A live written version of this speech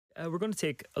We're going to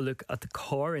take a look at the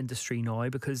car industry now,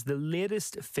 because the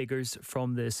latest figures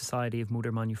from the Society of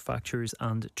Motor Manufacturers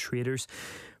and Traders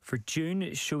for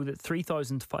June show that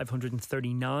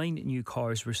 3,539 new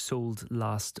cars were sold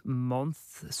last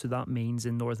month. So that means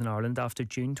in Northern Ireland, after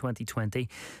June 2020,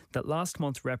 that last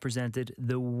month represented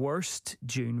the worst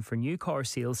June for new car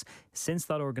sales since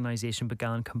that organisation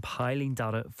began compiling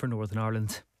data for Northern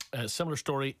Ireland. Similar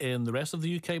story in the rest of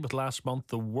the UK, but last month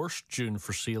the worst June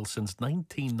for sales since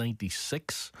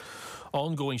 1996.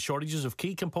 Ongoing shortages of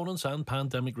key components and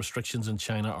pandemic restrictions in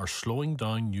China are slowing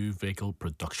down new vehicle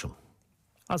production.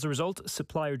 As a result,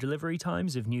 supplier delivery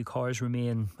times of new cars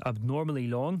remain abnormally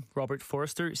long. Robert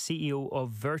Forrester, CEO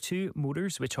of Vertu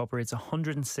Motors, which operates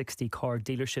 160 car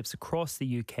dealerships across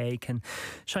the UK, can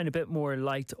shine a bit more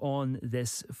light on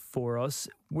this for us.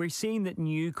 We're seeing that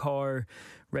new car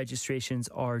registrations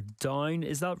are down.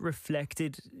 Is that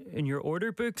reflected in your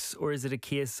order books, or is it a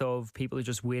case of people are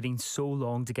just waiting so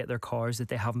long to get their cars that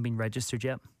they haven't been registered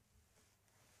yet?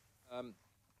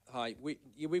 Hi,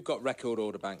 we've got record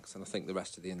order banks, and I think the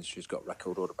rest of the industry's got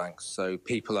record order banks. So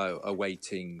people are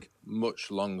waiting much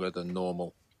longer than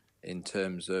normal in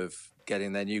terms of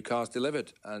getting their new cars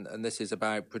delivered. And this is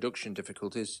about production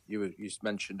difficulties. You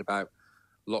mentioned about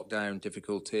lockdown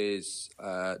difficulties,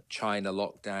 China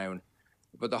lockdown,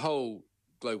 but the whole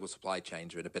global supply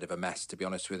chains are in a bit of a mess, to be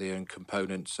honest with you, and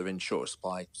components are in short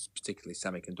supply, particularly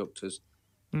semiconductors.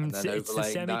 And then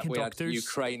overlaying that, we had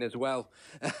Ukraine as well.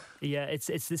 Yeah, it's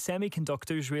the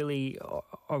semiconductors really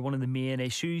are one of the main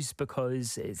issues,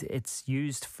 because it's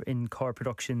used in car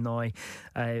production now,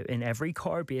 in every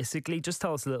car basically. Just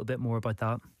tell us a little bit more about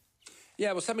that.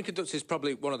 Yeah, well, semiconductors is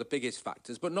probably one of the biggest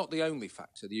factors, but not the only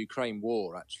factor. The Ukraine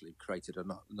war actually created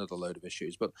another load of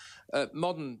issues. But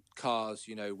modern cars,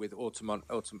 with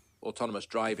autonomous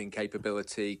driving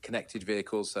capability, connected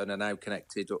vehicles, and are now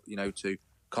connected, to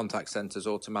contact centres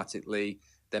automatically.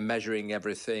 They're measuring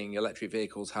everything. Electric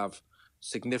vehicles have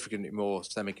significantly more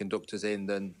semiconductors in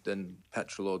than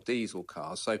petrol or diesel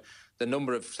cars. So the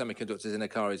number of semiconductors in a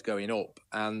car is going up,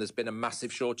 and there's been a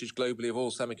massive shortage globally of all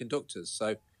semiconductors.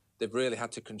 So they've really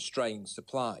had to constrain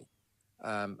supply.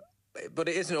 But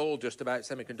it isn't all just about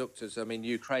semiconductors. I mean,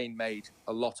 Ukraine made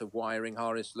a lot of wiring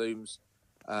harness looms,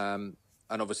 and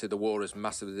obviously the war has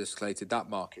massively escalated that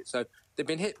market. So they've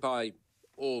been hit by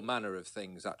all manner of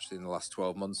things actually in the last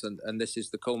 12 months, and this is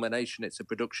the culmination. It's a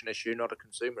production issue, not a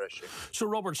consumer issue. So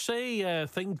Robert, say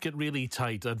things get really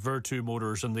tight at Vertu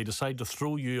Motors and they decide to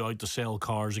throw you out to sell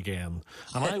cars again,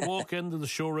 and I walk into the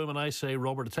showroom and I say,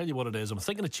 Robert, I tell you what it is, I'm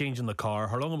thinking of changing the car.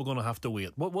 How long am I going to have to wait?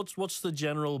 What's the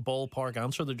general ballpark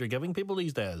answer that you're giving people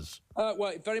these days? Well,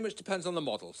 it very much depends on the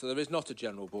model, so there is not a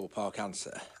general ballpark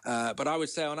answer, but I would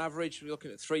say on average we're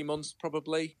looking at 3 months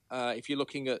probably. If you're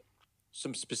looking at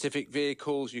some specific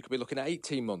vehicles, you could be looking at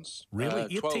 18 months.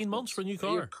 Really? 18 months for a new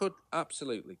car? It could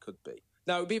be.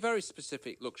 Now, it would be a very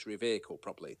specific luxury vehicle,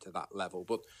 probably, to that level.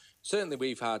 But certainly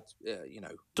we've had,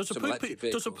 Does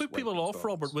it put people off,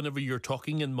 Robert, whenever you're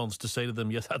talking in months, to say to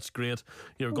them, yeah, that's great,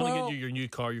 you're going to get your new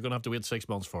car, you're going to have to wait 6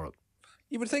 months for it?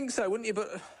 You would think so, wouldn't you? But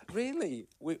really,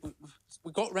 we've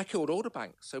got record order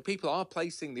banks, so people are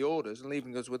placing the orders and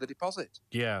leaving us with a deposit.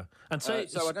 Yeah, and so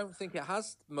I don't think it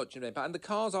has much of an impact. And the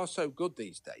cars are so good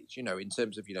these days, in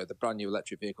terms of the brand new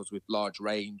electric vehicles with large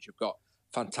range. You've got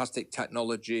fantastic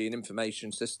technology and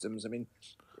information systems. I mean,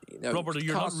 Robert,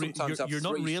 you're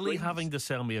not really having to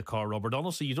sell me a car, Robert.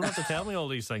 Honestly, you don't have to tell me all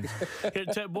these things.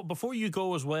 But before you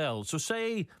go as well, so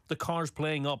say the car's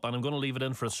playing up and I'm going to leave it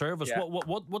in for a service. Yeah.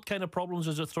 What kind of problems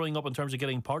is it throwing up in terms of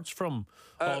getting parts from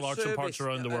all arts and parts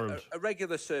around the world? A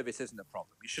regular service isn't a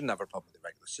problem. You shouldn't have a problem with a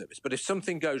regular service. But if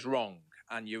something goes wrong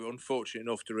and you're unfortunate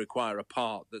enough to require a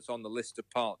part that's on the list of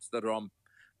parts that are on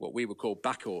what we would call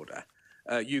back order,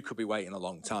 you could be waiting a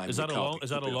long time. Is that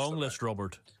a long list,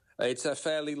 Robert? It's a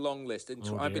fairly long list.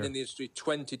 I've been in the industry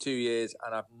 22 years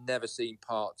and I've never seen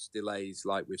parts delays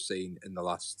like we've seen in the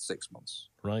last 6 months.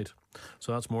 Right.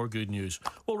 So that's more good news.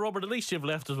 Well, Robert, at least you've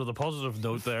left us with a positive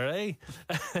note there, eh?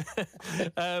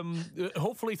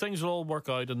 Hopefully things will all work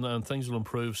out and things will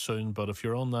improve soon. But if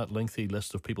you're on that lengthy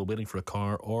list of people waiting for a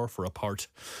car or for a part,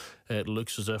 it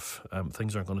looks as if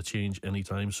things aren't going to change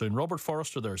anytime soon. Robert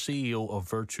Forrester there, CEO of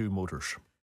Vertu Motors.